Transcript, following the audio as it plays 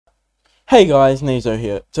Hey guys, Nizo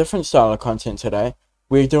here. Different style of content today.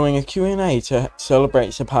 We're doing a Q&A to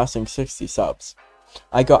celebrate surpassing 60 subs.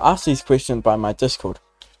 I got asked these questions by my Discord,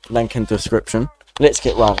 link in description. Let's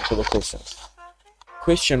get right into the questions.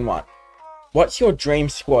 Question 1. What's your dream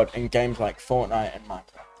squad in games like Fortnite and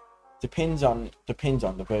Minecraft? Depends on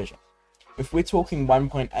the version. If we're talking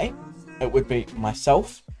 1.8, it would be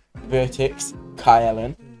myself, Vertex,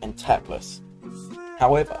 Kyalin, and Tapless.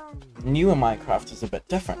 However, newer Minecraft is a bit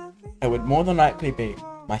different. It would more than likely be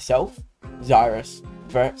myself, Zyrus,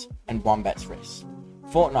 Vert, and Wombat's Rest.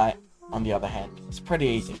 Fortnite, on the other hand, is pretty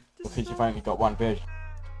easy because you've only got one version.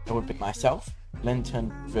 It would be myself,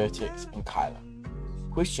 Linton, Vertex, and Kyla.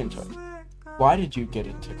 Question 2. Why did you get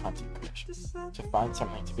into content creation? To find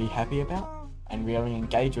something to be happy about and really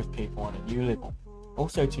engage with people on a new level.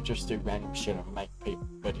 Also to just do random shit and make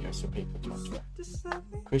videos for people to enjoy.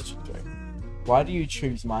 Question 3. Why do you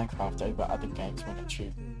choose Minecraft over other games when it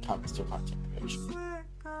comes to content creation?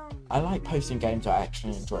 I like posting games I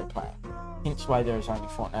actually enjoy playing, hence why there is only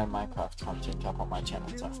Fortnite and Minecraft content up on my channel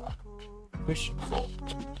so far. Question 4.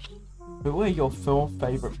 Who are your 4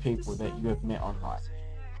 favourite people that you have met online?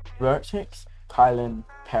 Vertex, Kylan,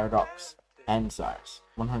 Paradox, and Zyrus.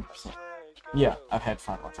 100%. Yeah, I've had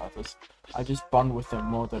fun with others. I just bond with them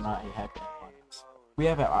more than I have anyone else. We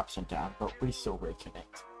have our ups and downs, but we still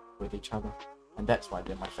reconnect with each other, and that's why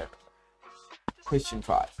they're my favorite. Question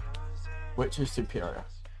 5. Which is superior,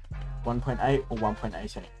 1.8 or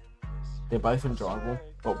 1.18? They're both enjoyable,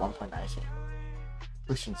 but 1.18.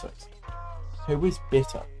 Question 6. Who is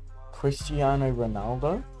better, Cristiano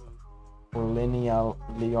Ronaldo or Lionel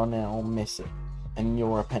Messi, in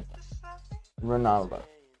your opinion? Ronaldo.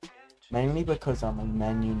 Mainly because I'm a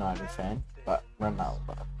Man United fan, but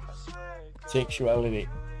Ronaldo. Sexuality.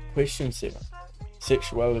 Question 7.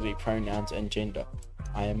 Sexuality, pronouns, and gender.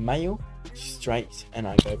 I am male, straight, and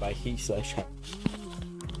I go by he/him.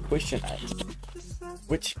 Question 8.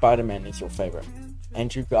 Which Spider-Man is your favourite?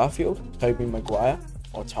 Andrew Garfield, Tobey Maguire,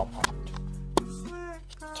 or Tom Holland?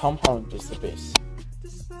 Tom Holland is the best.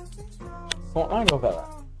 Fortnite or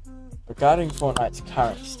Valorant? Regarding Fortnite's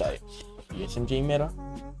current state, with the SMG meta,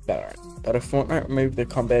 Valorant. But if Fortnite removed the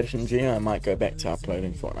combat SMG, I might go back to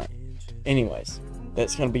uploading Fortnite. Anyways,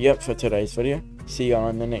 that's going to be it for today's video. See you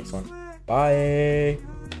on the next one. Bye!